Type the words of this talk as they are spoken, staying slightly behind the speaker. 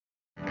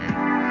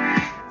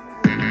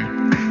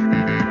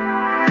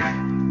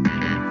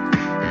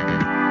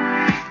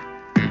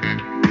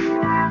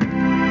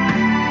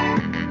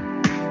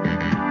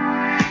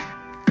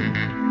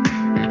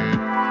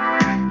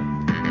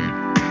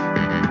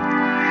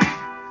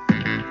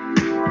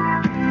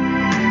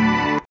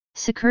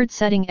Secured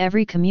setting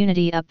every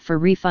community up for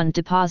refund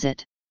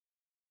deposit.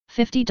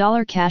 $50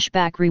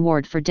 cashback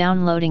reward for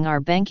downloading our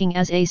Banking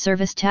as a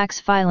Service tax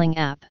filing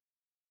app.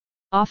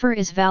 Offer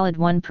is valid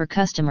 1 per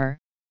customer.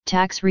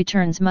 Tax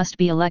returns must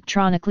be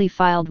electronically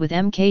filed with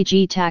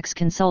MKG Tax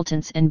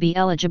Consultants and be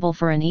eligible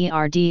for an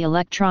ERD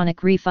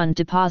electronic refund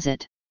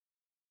deposit.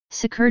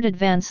 Secured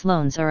advance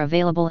loans are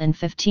available in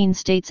 15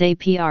 states.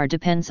 APR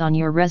depends on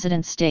your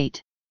resident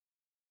state.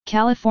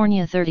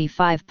 California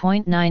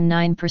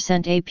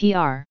 35.99%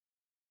 APR.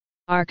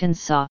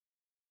 Arkansas.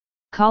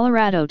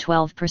 Colorado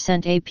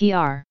 12%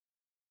 APR.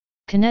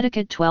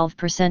 Connecticut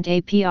 12%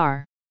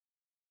 APR.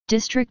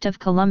 District of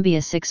Columbia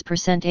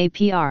 6%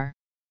 APR.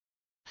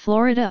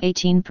 Florida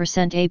 18%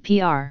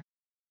 APR.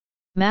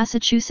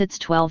 Massachusetts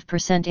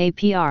 12%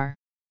 APR.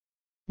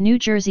 New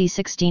Jersey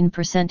 16%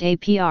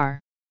 APR.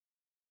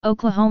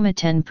 Oklahoma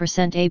 10%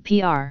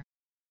 APR.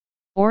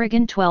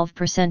 Oregon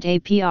 12%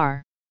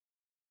 APR.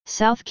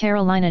 South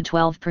Carolina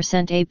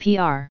 12%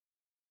 APR.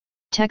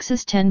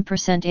 Texas 10%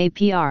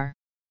 APR.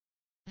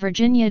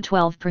 Virginia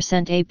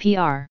 12%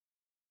 APR.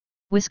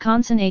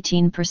 Wisconsin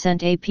 18%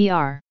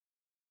 APR.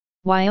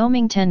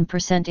 Wyoming 10%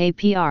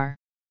 APR.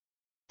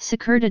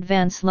 Secured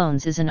advance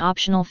loans is an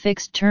optional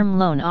fixed-term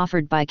loan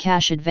offered by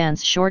Cash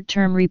Advance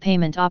short-term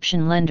repayment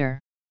option lender.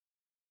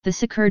 The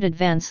secured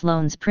advance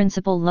loan's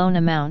principal loan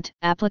amount,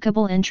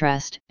 applicable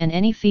interest, and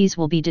any fees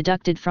will be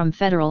deducted from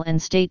federal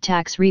and state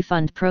tax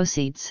refund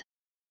proceeds.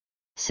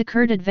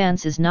 Secured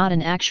advance is not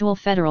an actual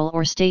federal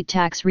or state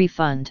tax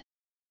refund.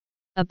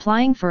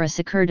 Applying for a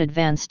secured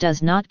advance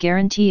does not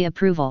guarantee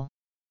approval.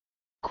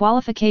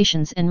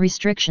 Qualifications and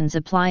restrictions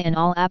apply and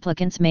all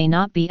applicants may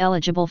not be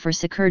eligible for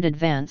secured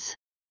advance.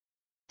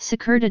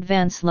 Secured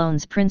advance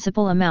loans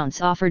principal amounts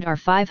offered are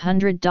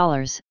 $500,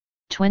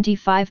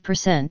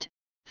 25%,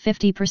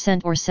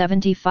 50% or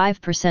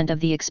 75% of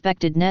the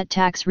expected net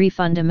tax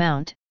refund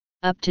amount,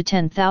 up to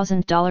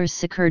 $10,000.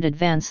 Secured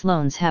advance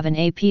loans have an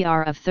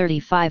APR of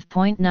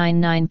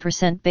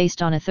 35.99%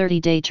 based on a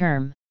 30-day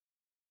term.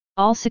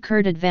 All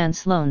secured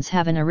advance loans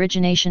have an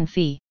origination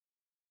fee.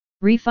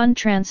 Refund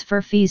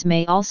transfer fees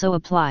may also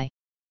apply.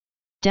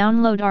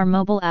 Download our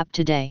mobile app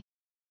today.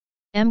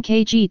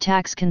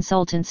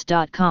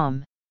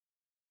 mkgtaxconsultants.com.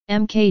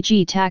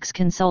 MKG Tax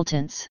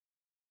Consultants.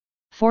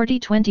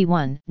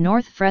 4021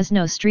 North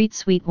Fresno Street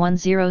Suite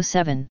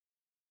 107.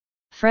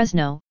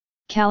 Fresno,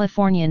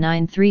 California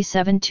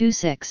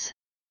 93726.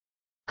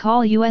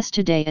 Call us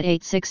today at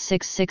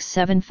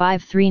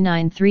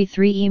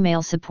 866-675-3933.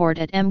 Email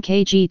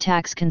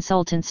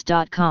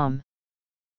support@mkgtaxconsultants.com.